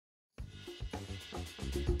Hey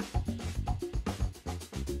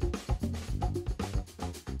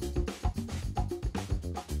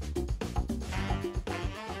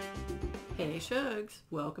Shugs,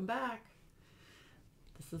 welcome back.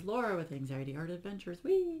 This is Laura with Anxiety Art Adventures.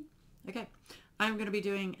 Whee! Okay, I'm going to be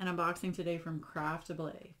doing an unboxing today from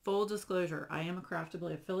Craftibly. Full disclosure, I am a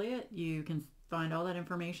Craftibly affiliate. You can find all that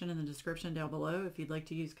information in the description down below. If you'd like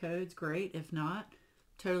to use codes, great. If not,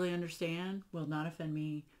 totally understand. Will not offend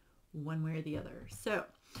me one way or the other. So,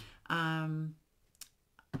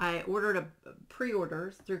 I ordered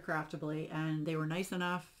pre-orders through Craftibly, and they were nice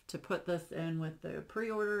enough to put this in with the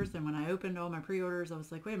pre-orders. And when I opened all my pre-orders, I was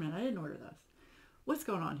like, wait a minute, I didn't order this. What's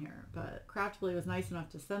going on here? But Craftibly was nice enough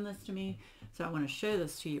to send this to me, so I want to show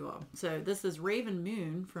this to you all. So this is Raven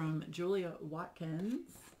Moon from Julia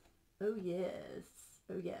Watkins. Oh yes,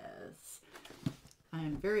 oh yes. I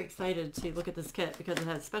am very excited to look at this kit because it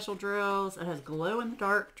has special drills, it has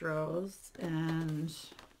glow-in-the-dark drills, and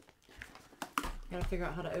I gotta figure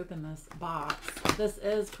out how to open this box. This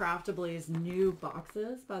is Craftibly's new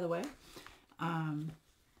boxes, by the way.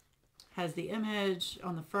 Has the image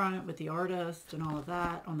on the front with the artist and all of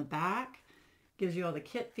that. On the back, gives you all the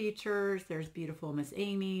kit features. There's beautiful Miss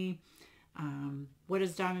Amy. What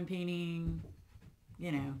is diamond painting?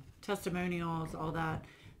 You know, testimonials, all that.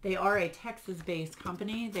 They are a Texas-based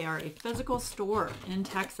company. They are a physical store in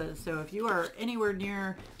Texas. So if you are anywhere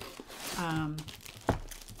near,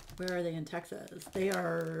 where are they in Texas? They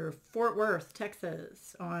are Fort Worth,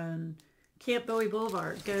 Texas, on Camp Bowie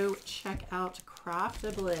Boulevard. Go check out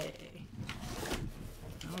Craftibly.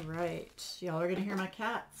 All right. Y'all are going to hear my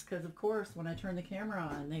cats because, of course, when I turn the camera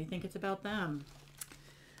on, they think it's about them.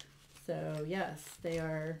 So, yes, they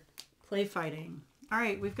are play fighting. All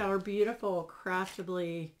right, we've got our beautiful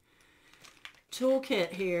Craftibly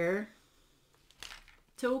toolkit here.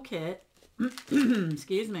 Toolkit.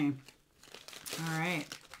 Excuse me. All right.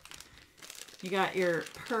 You got your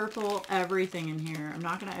purple everything in here. I'm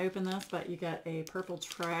not going to open this, but you got a purple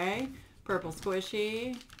tray, purple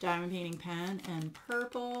squishy, diamond painting pen, and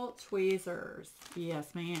purple tweezers.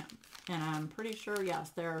 Yes, ma'am. And I'm pretty sure,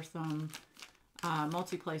 yes, there are some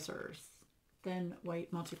multi-placers, thin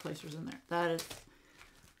white multi-placers in there. That is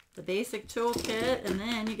the basic toolkit, and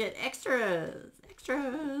then you get extras.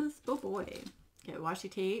 Extras. Oh boy. Get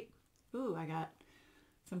washi tape. Ooh, I got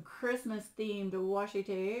some Christmas themed washi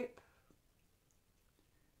tape.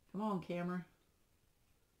 Come on, camera.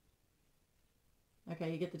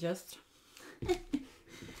 Okay, you get the gist.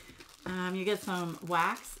 You get some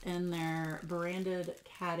wax in their branded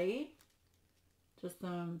caddy. Just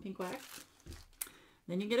some pink wax.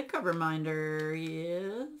 Then you get a cover minder.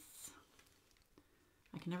 Yes.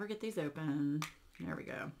 I can never get these open. There we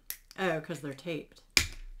go. Oh, because they're taped.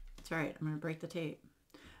 That's right. I'm going to break the tape.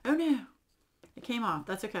 Oh, no. It came off.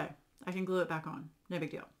 That's okay. I can glue it back on. No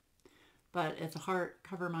big deal. But it's a heart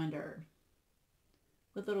cover minder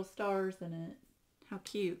with little stars in it. How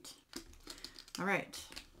cute. All right.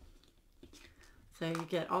 So you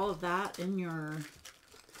get all of that in your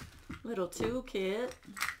little toolkit.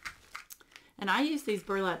 And I use these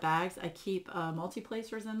burlap bags. I keep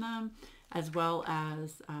multi-placers in them as well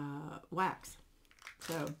as wax.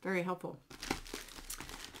 So very helpful.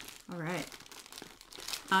 All right.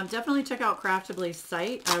 Definitely check out Craftibly's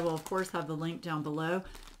site. I will, of course, have the link down below.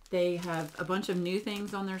 They have a bunch of new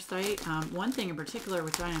things on their site. One thing in particular,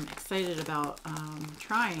 which I am excited about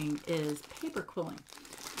trying, is paper quilling.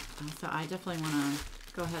 So I definitely want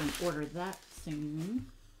to go ahead and order that soon.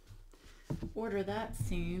 Order that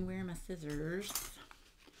soon. Where are my scissors?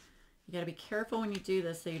 You got to be careful when you do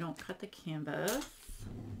this so you don't cut the canvas.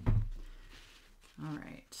 All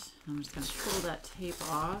right. I'm just going to pull that tape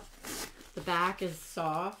off. The back is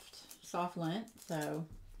soft lint, so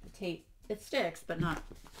the tape, it sticks, but not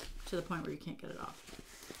to the point where you can't get it off.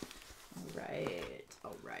 All right,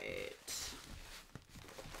 all right.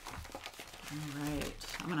 All right,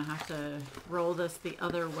 I'm gonna have to roll this the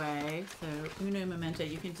other way. So uno momento,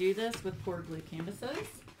 you can do this with poured glue canvases,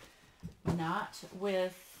 not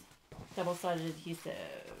with double-sided adhesive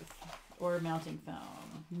or mounting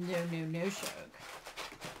foam. No, no, no, Shug.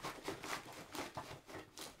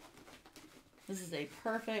 This is a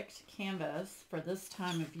perfect canvas for this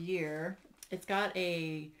time of year. It's got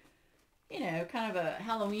a, you know, kind of a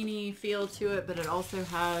Halloween-y feel to it, but it also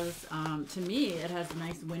has, to me, it has a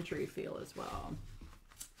nice wintry feel as well.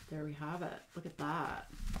 There we have it. Look at that.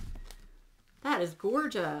 That is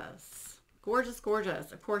gorgeous. Gorgeous,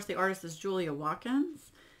 gorgeous. Of course, the artist is Julia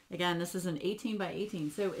Watkins. Again, this is an 18 by 18,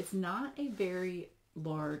 so it's not a very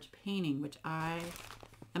large painting, which I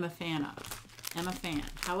am a fan of. I'm a fan.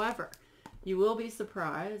 However, you will be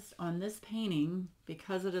surprised on this painting,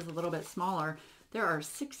 because it is a little bit smaller, There are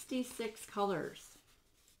 66 colors.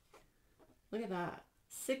 Look at that.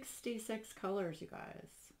 66 colors, you guys.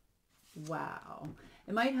 Wow.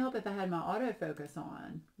 It might help if I had my autofocus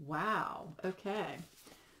on. Wow. Okay.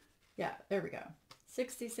 Yeah, there we go.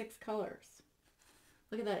 66 colors.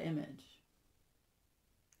 Look at that image.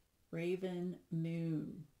 Raven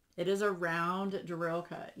Moon. It is a round drill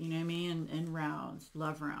cut. You know what I mean? And rounds.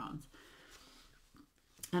 Love rounds.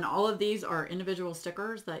 And all of these are individual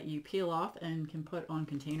stickers that you peel off and can put on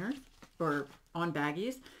containers or on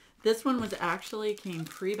baggies. This one was actually came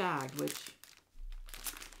pre-bagged, which,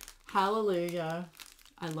 hallelujah.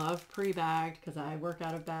 I love pre-bagged because I work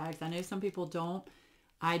out of bags. I know some people don't.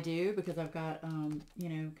 I do because I've got, you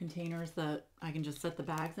know, containers that I can just set the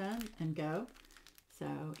bags in and go. So,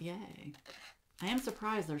 yay. I am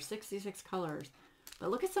surprised there's 66 colors. But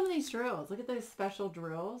look at some of these drills. Look at those special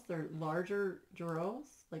drills. They're larger drills,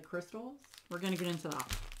 like crystals. We're going to get into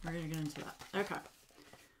that. We're going to get into that. Okay.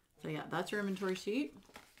 So, yeah, that's your inventory sheet.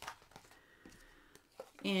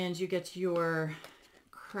 And you get your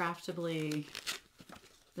Craftibly.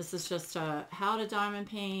 This is just how to diamond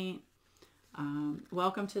paint.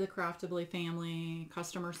 Welcome to the Craftibly family.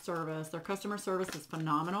 Customer service. Their customer service is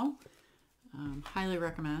phenomenal. Highly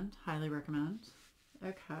recommend. Highly recommend.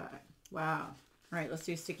 Okay. Wow. All right, let's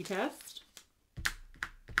do sticky test.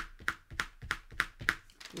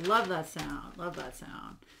 Love that sound. Love that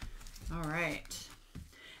sound. All right.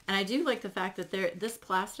 And I do like the fact that this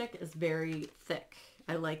plastic is very thick.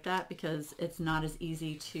 I like that because it's not as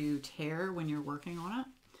easy to tear when you're working on it.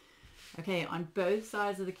 Okay, on both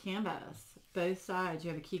sides of the canvas, both sides, you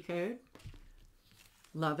have a key code.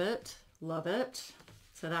 Love it. Love it.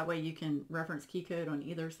 So that way you can reference key code on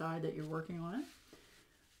either side that you're working on it.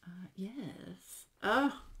 Yes.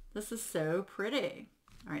 Oh, this is so pretty.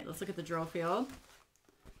 All right, let's look at the drill field.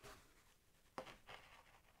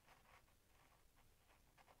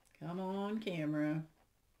 Come on, camera.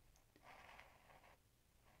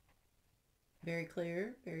 Very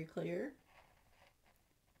clear, very clear.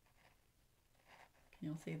 Can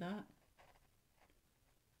y'all see that?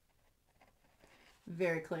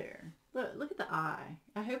 Very clear. Look at the eye.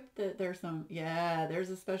 I hope that there's some, yeah, there's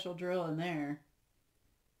a special drill in there.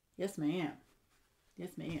 Yes, ma'am.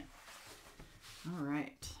 Yes, ma'am. All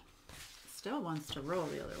right. Still wants to roll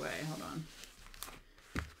the other way. Hold on.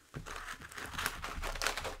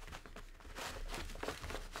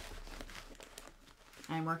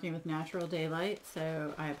 I'm working with natural daylight,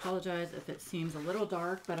 so I apologize if it seems a little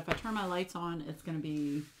dark, but if I turn my lights on, it's going to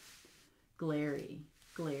be glary.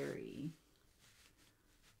 Glary.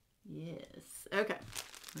 Yes. Okay.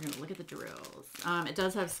 We're going to look at the drills. It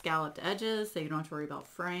does have scalloped edges, so you don't have to worry about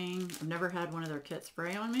fraying. I've never had one of their kits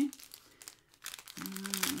spray on me.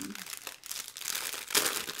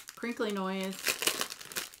 Crinkly noise.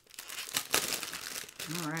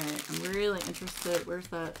 All right. I'm really interested. Where's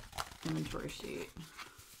that inventory sheet?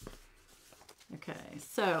 Okay.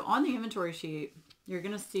 So on the inventory sheet, you're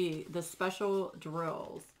going to see the special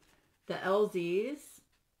drills. The LZs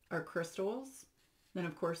are crystals. Then,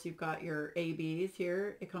 of course, you've got your ABs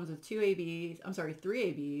here. It comes with 2 ABs. I'm sorry, 3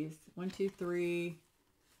 ABs. 1, 2, 3.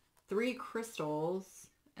 3 crystals.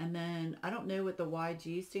 And then, I don't know what the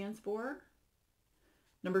YG stands for.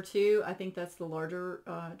 Number 2, I think that's the larger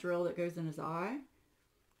drill that goes in his eye.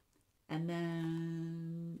 And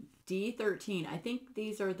then D13. I think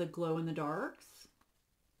these are the glow-in-the-darks.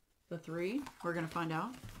 The 3. We're going to find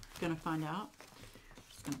out. Going to find out.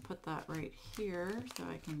 Just going to put that right here so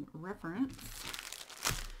I can reference.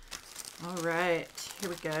 All right,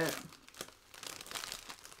 here we go.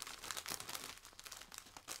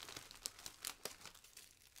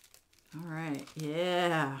 All right,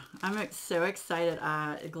 yeah, I'm so excited.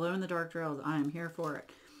 Glow-in-the-dark drills, I am here for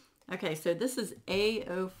it. Okay, so this is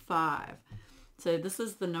A05. So this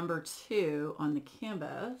is the number 2 on the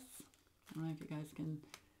canvas. I don't know if you guys can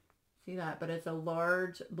see that, but it's a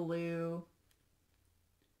large blue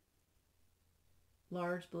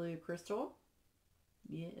crystal.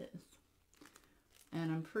 Yes. And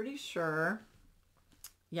I'm pretty sure,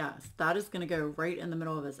 yes, that is going to go right in the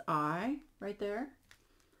middle of his eye, right there.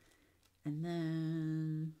 And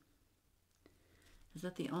then, is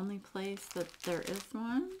that the only place that there is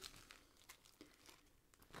one?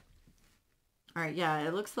 All right, yeah,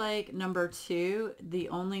 it looks like number 2, the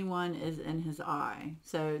only one is in his eye.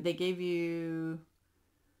 So they gave you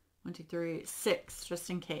 1, 2, 3, 6, just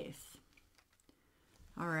in case.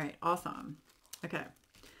 All right, awesome. Okay.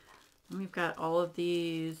 And we've got all of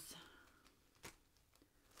these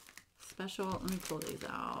special, let me pull these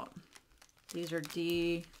out. These are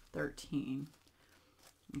D13.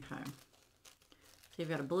 Okay. So you've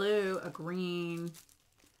got a blue, a green,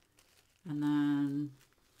 and then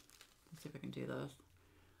see if I can do this.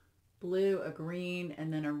 Blue, a green,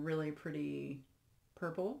 and then a really pretty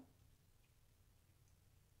purple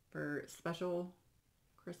for special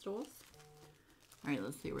crystals. All right,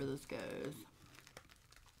 let's see where this goes.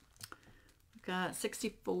 We've got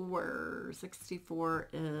 64. 64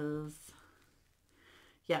 is,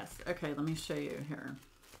 yes, okay, let me show you here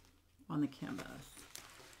on the canvas.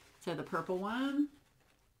 So the purple one,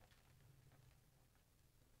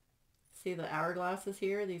 see the hourglasses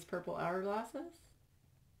here, these purple hourglasses?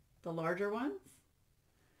 The larger ones?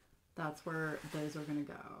 That's where those are going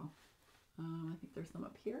to go. I think there's some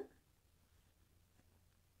up here.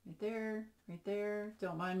 Right there, right there.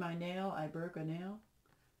 Don't mind my nail, I broke a nail.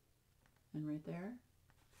 And right there.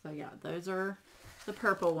 So yeah, those are the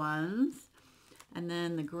purple ones. And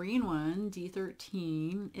then the green one,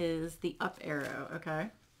 D13, is the up arrow, okay?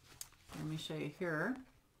 Let me show you here.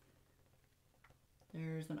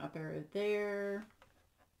 There's an up arrow there.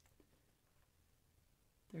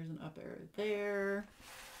 There's an up arrow there.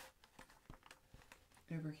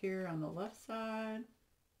 Over here on the left side,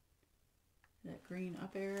 that green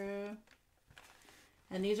up arrow.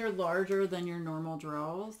 And these are larger than your normal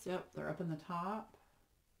drawers. Yep, they're up in the top.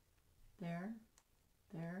 There,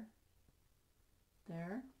 there,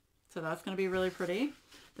 there. So that's going to be really pretty.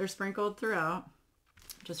 They're sprinkled throughout.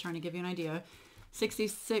 Just trying to give you an idea.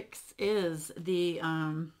 66 is the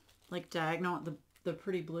like diagonal, the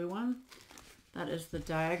pretty blue one. That is the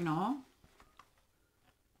diagonal.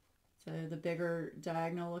 So the bigger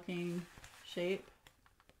diagonal looking shape.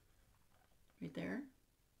 Right there.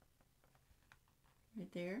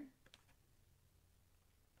 Right there.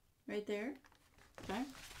 Right there. Okay.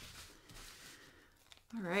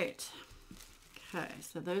 All right. Okay,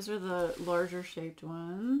 so those are the larger shaped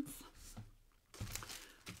ones.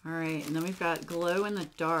 All right, and then we've got glow in the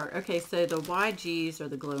dark. Okay, so the YGs are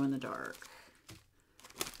the glow in the dark.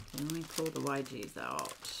 Okay, let me pull the YGs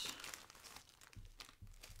out.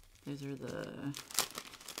 Those are the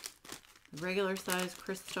regular size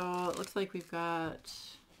crystal. It looks like we've got,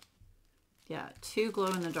 yeah, 2 glow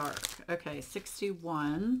in the dark. Okay,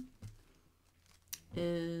 61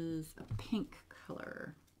 is a pink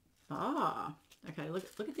color. Ah, okay, look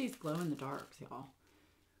at these glow in the darks, y'all.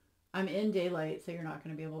 I'm in daylight, so you're not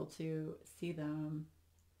going to be able to see them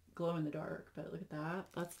glow in the dark, but look at that.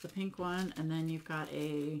 That's the pink one, and then you've got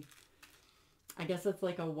a, I guess it's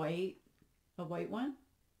like a white one.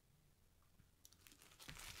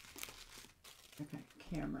 Okay,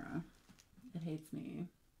 camera. It hates me.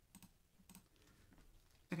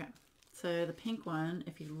 Okay, so the pink one,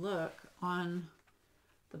 if you look on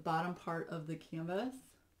the bottom part of the canvas,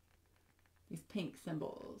 these pink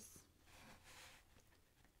symbols.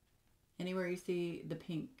 Anywhere you see the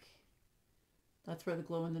pink, that's where the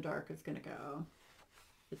glow in the dark is going to go.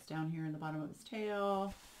 It's down here in the bottom of his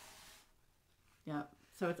tail. Yep.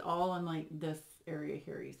 So it's all in like this area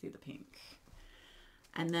here. You see the pink.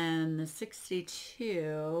 And then the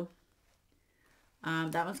 62,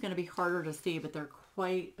 that one's going to be harder to see, but there are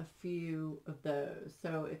quite a few of those.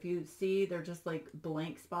 So if you see, they're just like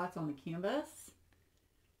blank spots on the canvas.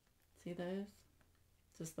 See those?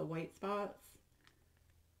 Just the white spots.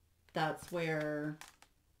 That's where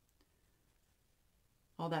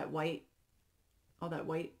all that white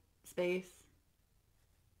space,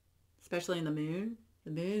 especially in the moon.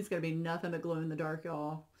 The moon's going to be nothing but glow in the dark,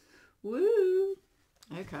 y'all. Woo!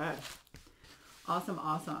 Okay. Awesome,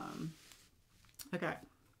 awesome. Okay.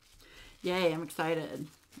 Yay, I'm excited.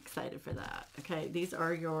 Excited for that. Okay, these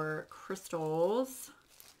are your crystals.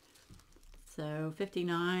 So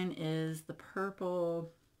 59 is the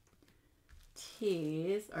purple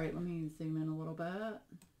teas. All right, let me zoom in a little bit.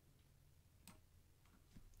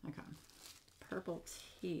 Okay. Purple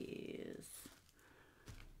teas.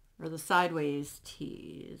 Or the sideways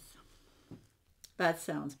teas. That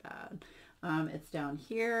sounds bad. It's down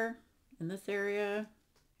here in this area.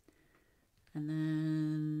 And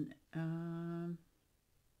then,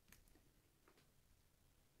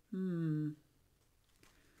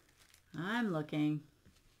 I'm looking.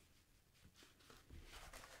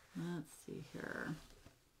 Let's see here.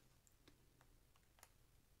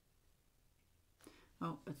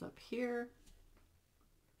 Oh, it's up here.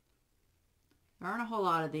 There aren't a whole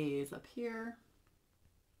lot of these up here.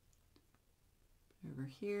 Over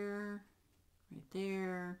here. Right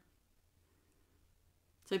there.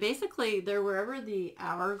 So basically, they're wherever the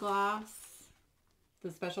hourglass, the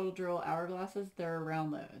special drill hourglasses, they're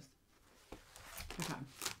around those. Okay.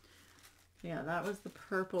 Yeah, that was the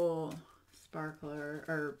purple sparkler,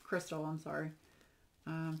 or crystal, I'm sorry.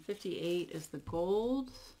 58 is the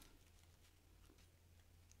gold.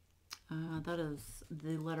 That is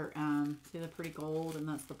the letter M. See the pretty gold, and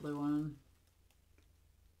that's the blue one.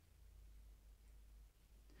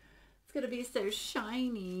 It's going to be so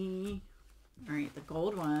shiny. All right, the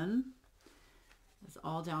gold one is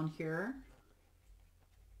all down here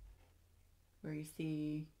where you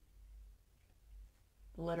see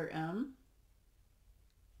the letter M.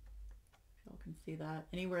 Y'all can see that.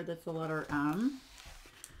 Anywhere that's the letter M.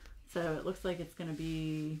 So it looks like it's going to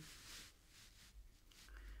be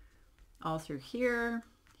all through here,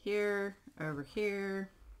 here, over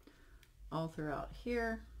here, all throughout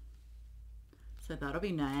here. So that'll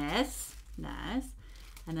be nice, nice.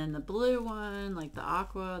 And then the blue one, like the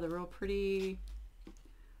aqua, the real pretty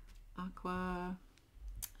aqua,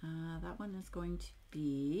 that one is going to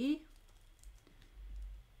be,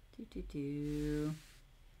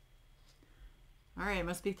 all right, it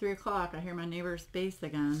must be 3 o'clock. I hear my neighbor's bass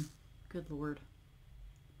again. Good Lord.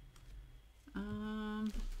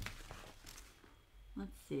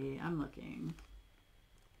 Let's see, I'm looking.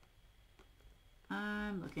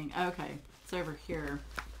 Okay, it's over here.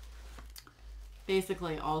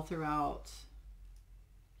 Basically all throughout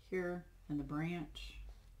here and the branch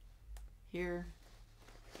here.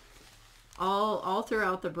 All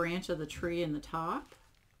throughout the branch of the tree in the top.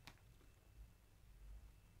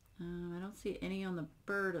 I don't see any on the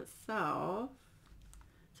bird itself.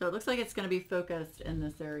 So it looks like it's going to be focused in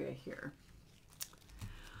this area here.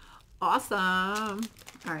 Awesome.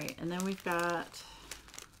 All right, and then we've got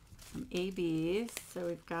some ABs. So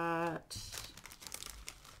we've got,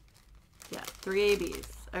 yeah, 3 ABs.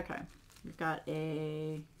 Okay, we've got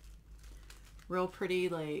a real pretty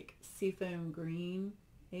like seafoam green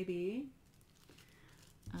AB.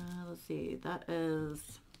 Let's see, that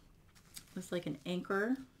is, looks like an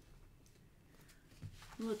anchor.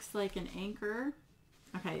 Looks like an anchor.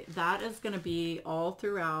 Okay, that is going to be all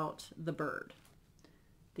throughout the bird.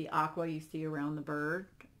 The aqua you see around the bird,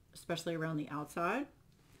 especially around the outside.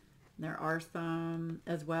 There are some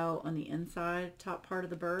as well on the inside top part of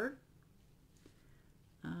the bird.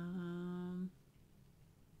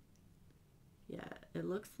 Yeah, it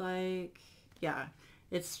looks like, yeah,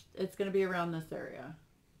 it's going to be around this area.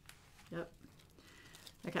 Yep.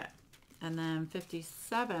 Okay. And then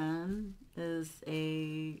 57 is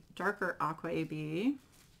a darker aqua AB.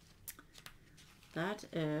 That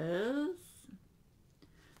is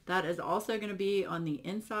also going to be on the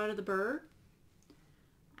inside of the bird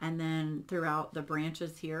and then throughout the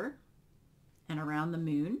branches here and around the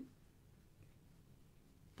moon.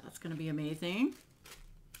 That's going to be amazing.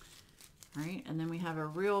 All right, and then we have a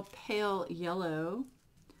real pale yellow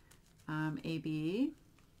AB.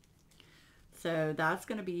 So that's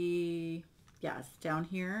going to be, yes, down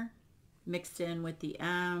here, mixed in with the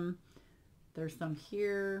M. There's some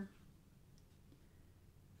here.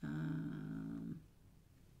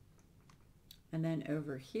 And then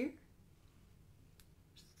over here,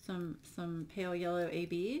 some pale yellow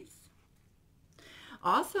ABs.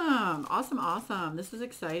 Awesome, awesome, awesome. This is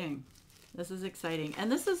exciting. This is exciting. And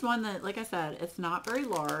this is one that, like I said, it's not very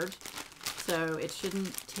large, so it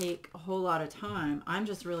shouldn't take a whole lot of time. I'm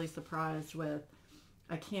just really surprised with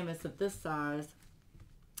a canvas of this size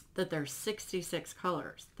that there's 66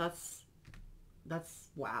 colors. That's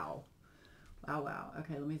wow. Wow, wow.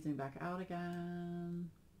 Okay, let me zoom back out again.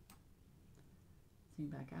 Zoom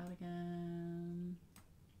back out again.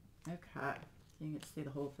 Okay, so you get to see the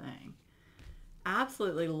whole thing.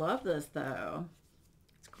 Absolutely love this though.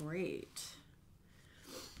 It's great.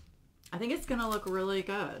 I think it's gonna look really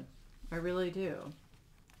good. I really do.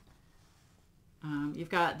 You've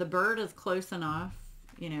got the bird is close enough,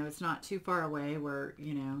 you know, it's not too far away where,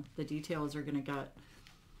 you know, the details are gonna get,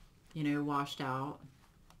 you know, washed out.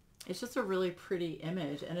 It's just a really pretty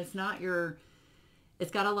image, and it's not your,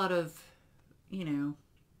 it's got a lot of, you know,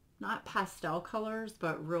 not pastel colors,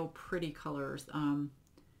 but real pretty colors.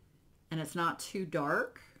 And it's not too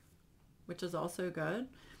dark, which is also good.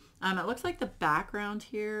 It looks like the background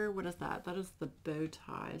here, what is that? That is the bow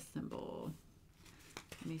tie symbol.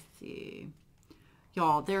 Let me see.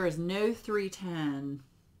 Y'all, there is no 310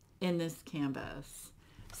 in this canvas.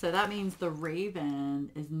 So that means the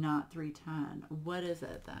raven is not 310. What is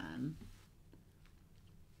it then?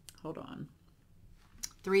 Hold on.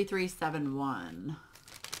 3371,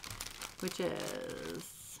 which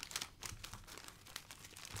is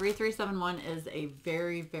 3371 is a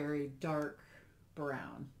very, very dark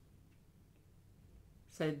brown.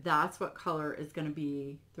 So that's what color is going to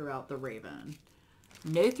be throughout the raven.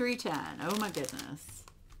 No 310. Oh my goodness.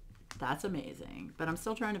 That's amazing. But I'm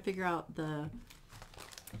still trying to figure out the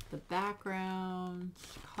background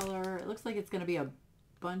color. It looks like it's going to be a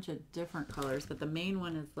bunch of different colors, but the main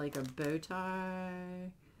one is like a bow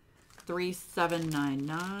tie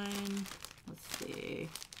 $3,799. Let's see.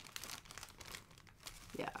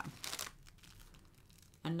 Yeah.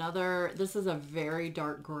 Another, this is a very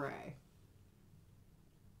dark gray.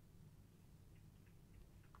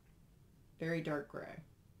 Very dark gray.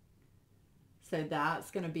 So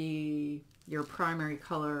that's going to be your primary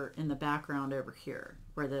color in the background over here,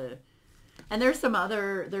 where the, and there's some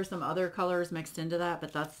other colors mixed into that,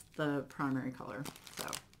 but that's the primary color. So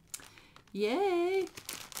yay.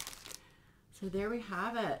 So there we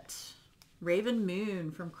have it. Raven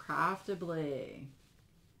Moon from Craftibly.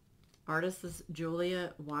 Artist is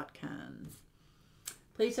Julia Watkins.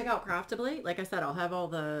 Please check out Craftibly. Like I said, I'll have all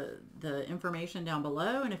the information down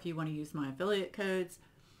below, and if you want to use my affiliate codes,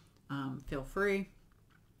 feel free.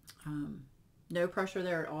 No pressure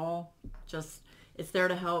there at all. Just, it's there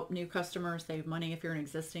to help new customers save money. If you're an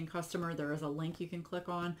existing customer, there is a link you can click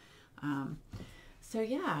on. So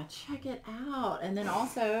yeah, check it out. And then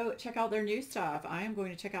also check out their new stuff. I am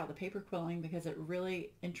going to check out the paper quilling because it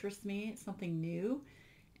really interests me. It's something new.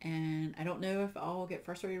 And I don't know if I'll get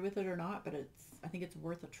frustrated with it or not, but I think it's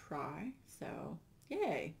worth a try. So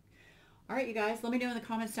yay. All right, you guys, let me know in the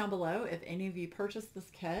comments down below if any of you purchased this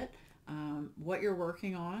kit, what you're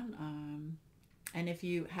working on. And if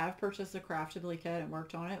you have purchased a Craftibly kit and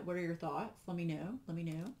worked on it, what are your thoughts? Let me know. Let me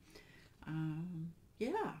know.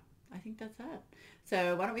 Yeah, I think that's it.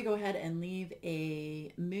 So why don't we go ahead and leave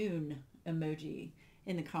a moon emoji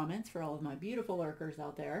in the comments for all of my beautiful lurkers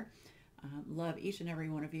out there. Love each and every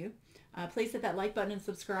one of you. Please hit that like button and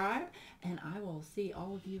subscribe, and I will see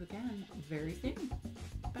all of you again very soon.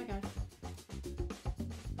 Bye, guys.